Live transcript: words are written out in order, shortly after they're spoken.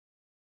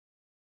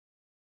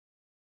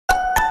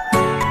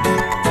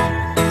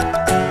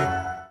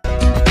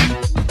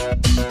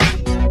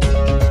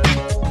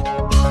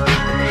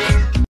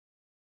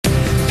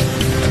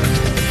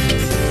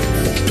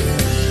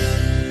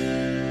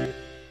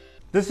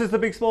This is the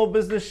Big Small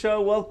Business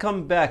Show.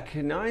 Welcome back.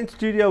 Now in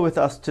studio with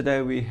us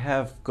today we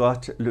have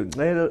got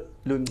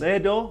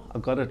Luncedo. I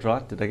got it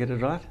right. Did I get it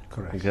right?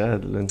 Correct.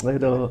 Good.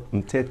 Luncedo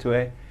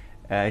Mtetwe.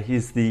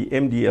 He's the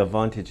MD of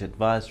Vantage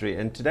Advisory.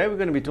 And today we're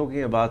going to be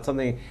talking about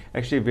something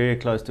actually very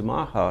close to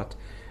my heart,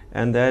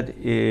 and that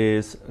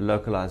is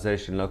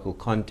localization, local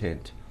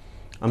content.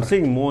 I'm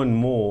seeing more and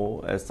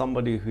more, as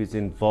somebody who's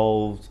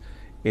involved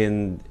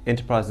in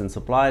enterprise and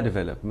supply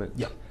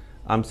development,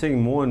 I'm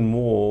seeing more and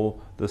more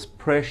this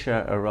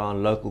pressure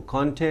around local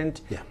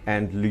content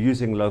and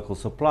using local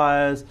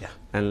suppliers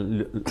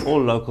and all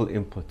local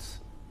inputs.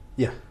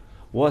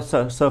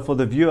 So for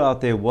the viewer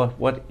out there,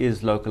 what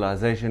is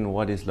localization?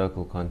 What is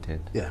local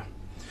content?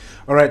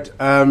 All right.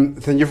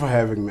 Thank you for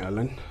having me,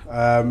 Alan.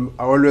 I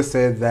always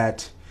say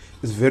that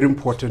it's very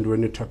important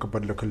when you talk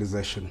about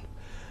localization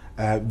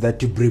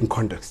that you bring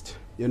context.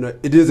 You know,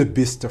 it is a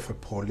beast of a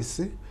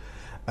policy.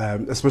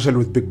 Especially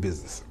with big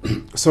business.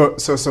 So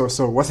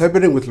what's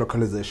happening with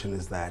localization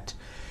is that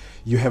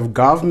you have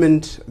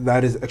government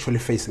that is actually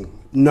facing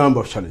a number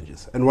of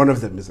challenges, and one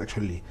of them is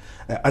actually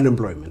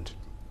unemployment.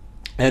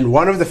 And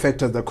one of the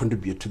factors that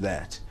contribute to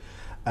that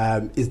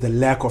is the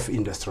lack of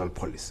industrial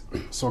policy.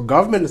 So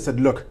government said,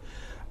 look,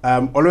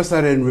 all of a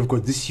sudden we've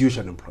got this huge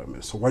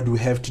unemployment, so what do we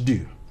have to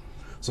do?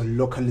 So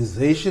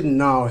localization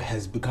now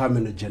has become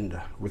an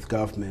agenda with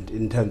government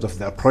in terms of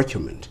their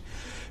procurement.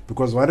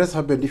 Because what has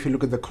happened, if you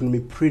look at the economy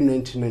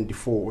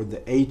pre-1994 or the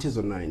 80s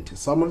or 90s,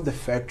 some of the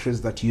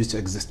factories that used to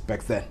exist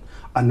back then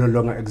are no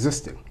longer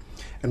existing.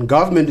 And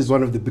government is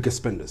one of the biggest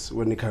spenders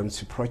when it comes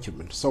to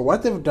procurement. So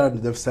what they've done,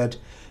 they've said,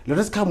 let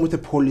us come with a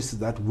policy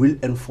that will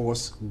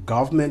enforce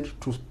government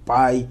to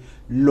buy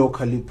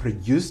locally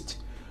produced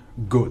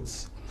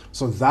goods.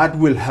 So that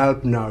will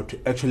help now to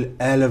actually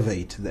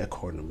elevate the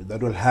economy.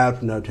 That will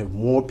help now to have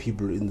more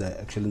people in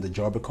the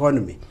job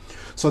economy.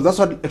 So that's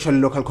what actually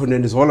local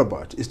content is all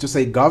about, is to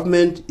say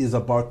government is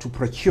about to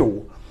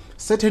procure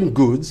certain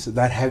goods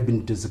that have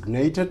been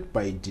designated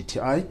by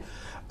DTI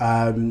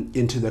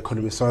into the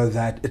economy, so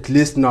that at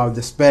least now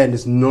the spend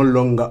is no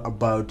longer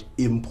about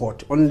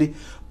import only,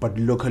 but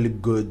locally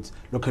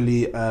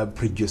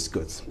produced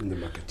goods in the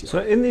market. So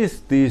in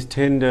these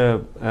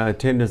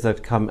tenders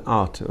that come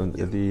out,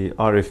 the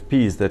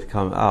RFPs that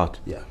come out,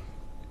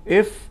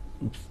 if,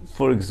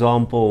 for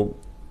example,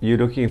 you're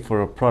looking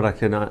for a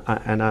product, and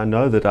I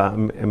know that I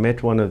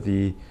met one of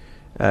the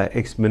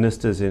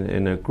ex-ministers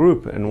in a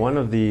group, and one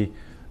of the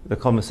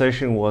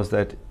conversation was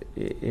that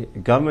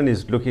government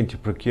is looking to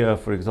procure,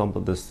 for example,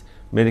 this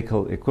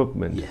medical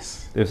equipment.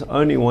 There's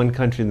only one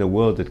country in the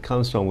world it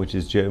comes from, which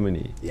is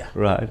Germany,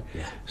 right?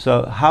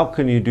 So how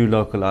can you do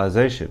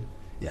localization?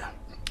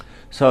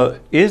 So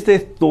is there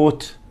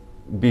thought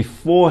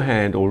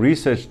beforehand or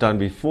research done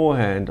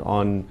beforehand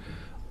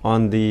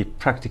on the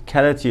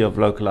practicality of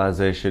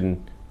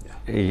localization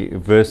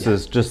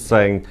versus just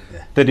saying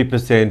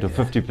 30% or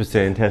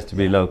 50% has to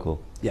be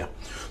local?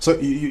 So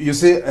you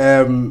see,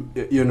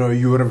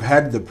 you would have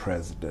had the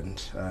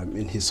president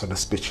in his sort of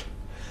speech.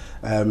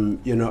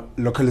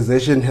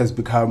 Localization has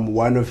become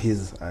one of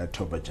his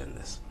top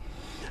agendas.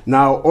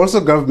 Now,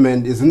 also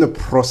government is in the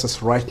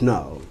process right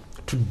now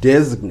to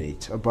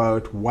designate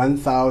about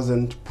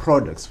 1,000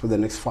 products for the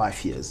next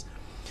 5 years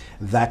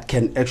that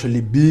can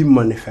actually be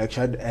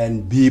manufactured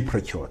and be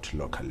procured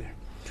locally.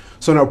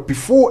 So now,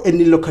 before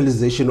any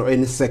localization or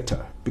any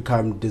sector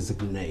become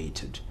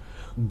designated,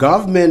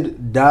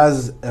 government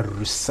does a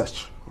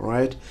research,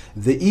 right?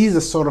 There is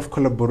a sort of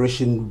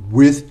collaboration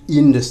with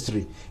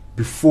industry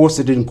before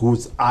certain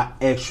goods are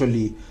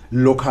actually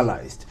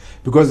localized.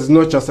 Because it's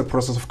not just a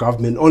process of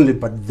government only,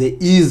 but there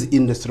is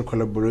industry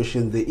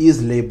collaboration, there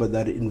is labor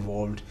that is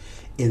involved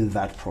in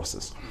that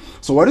process.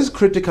 So what is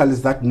critical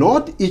is that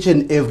not each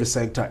and every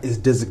sector is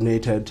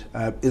designated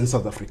in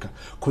South Africa,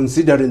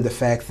 considering the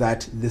fact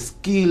that the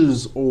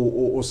skills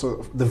or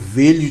also the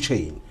value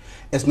chain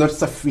is not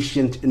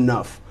sufficient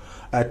enough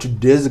to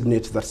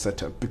designate that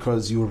sector,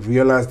 because you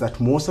realize that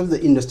most of the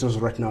industries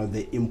right now,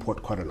 they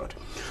import quite a lot.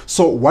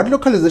 So what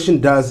localization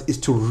does is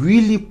to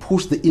really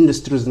push the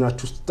industries now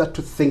to start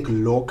to think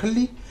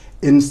locally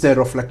instead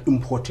of like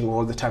importing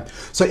all the time.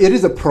 So it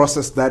is a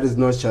process that is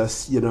not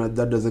just,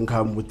 that doesn't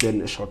come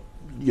within a short,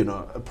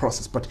 a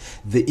process, but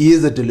there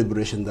is a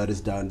deliberation that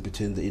is done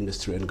between the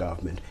industry and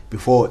government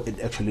before it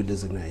actually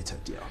designated.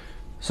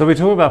 So we're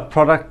talking about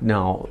product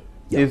now.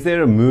 Is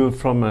there a move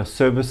from a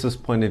services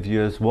point of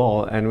view as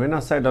well? And when I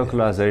say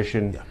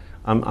localization,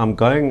 I'm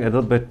going a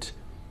little bit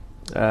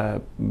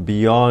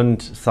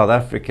beyond South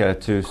Africa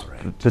to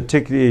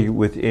particularly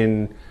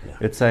within,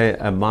 let's say,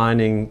 a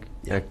mining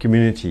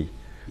community.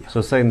 So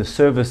saying the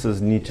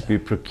services need to be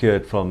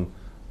procured from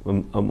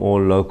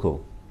more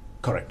local.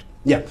 Correct.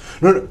 No.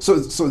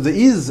 So there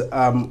is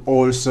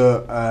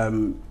also,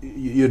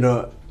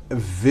 a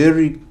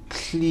very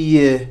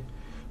clear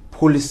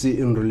policy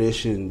in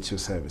relation to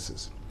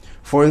services.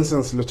 For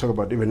instance, let's talk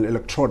about even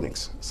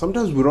electronics.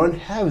 Sometimes we don't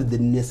have the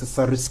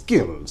necessary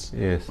skills,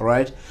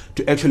 right,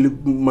 to actually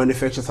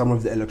manufacture some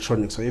of the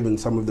electronics or even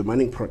some of the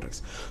mining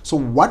products. So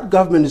what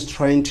government is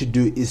trying to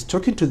do is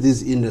talking to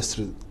these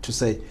industries to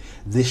say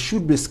there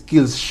should be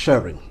skills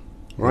sharing,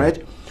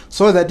 right?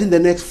 So that in the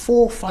next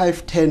 4,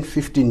 5, 10,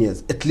 15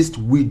 years, at least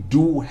we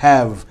do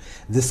have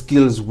the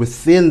skills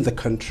within the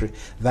country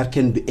that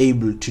can be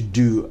able to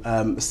do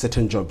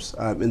certain jobs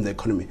in the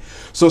economy.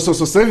 So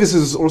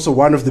services is also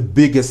one of the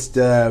biggest,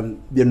 I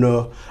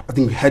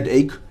think,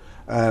 headache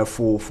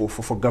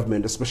for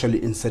government,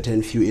 especially in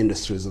certain few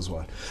industries as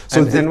well.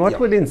 So then what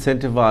would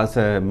incentivize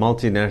a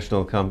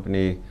multinational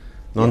company,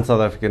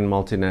 non-South African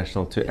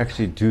multinational, to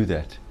actually do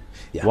that?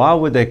 Yeah. Why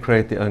would they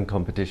create their own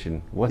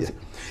competition?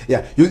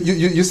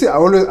 You see, I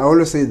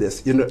always say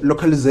this,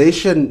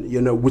 localization,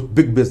 with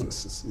big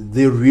businesses,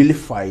 they're really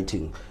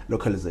fighting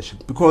localization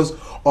because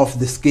of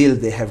the scale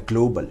they have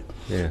globally.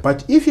 Yeah.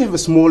 But if you have a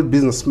small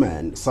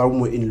businessman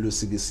somewhere in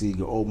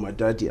Lusigisiga or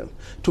Madadia,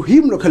 to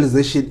him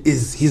localization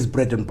is his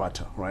bread and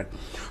butter, right?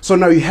 So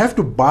now you have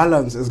to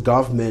balance as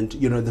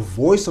government, the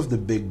voice of the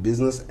big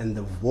business and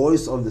the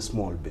voice of the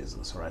small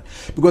business, right?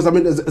 Because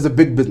as a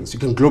big business, you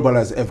can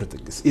globalize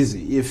everything. It's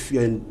easy. If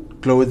you're in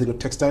clothing or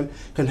textile, you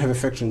can have a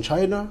factory in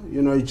China,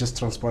 you just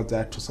transport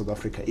that to South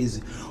Africa,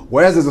 easy.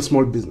 Whereas as a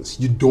small business,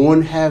 you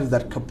don't have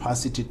that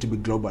capacity to be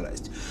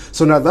globalized.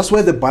 So now that's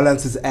where the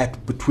balance is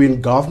at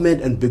between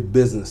government and big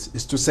business,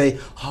 is to say,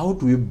 how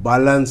do we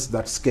balance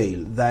that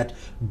scale, that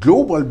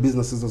global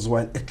businesses as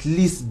well, at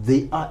least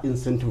they are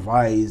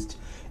incentivized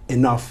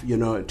enough,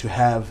 to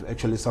have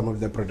actually some of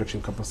their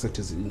production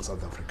capacities in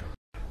South Africa.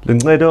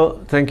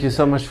 Luncedo, thank you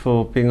so much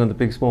for being on the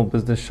Big Small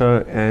Business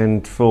Show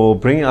and for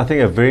bringing, I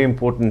think, a very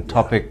important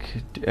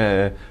topic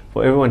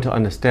for everyone to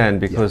understand,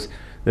 because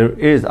there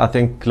is, I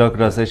think,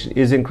 localization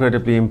is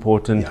incredibly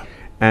important,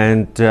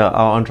 and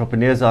our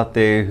entrepreneurs out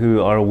there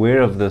who are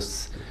aware of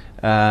this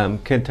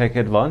can take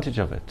advantage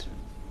of it.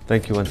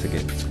 Thank you once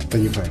again.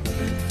 Thank you very much.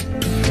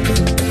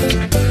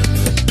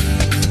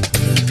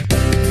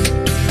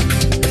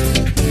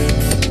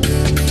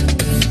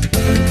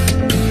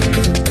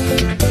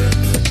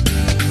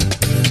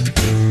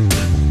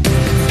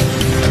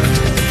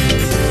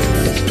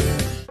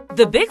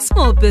 The Big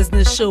Small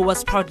Business Show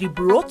was proudly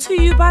brought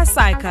to you by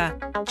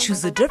SAICA.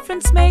 Choose a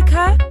difference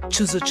maker,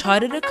 choose a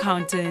chartered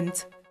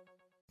accountant.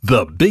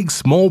 The Big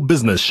Small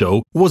Business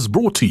Show was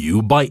brought to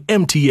you by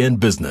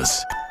MTN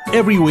Business.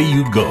 Everywhere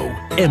you go,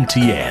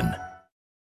 MTN.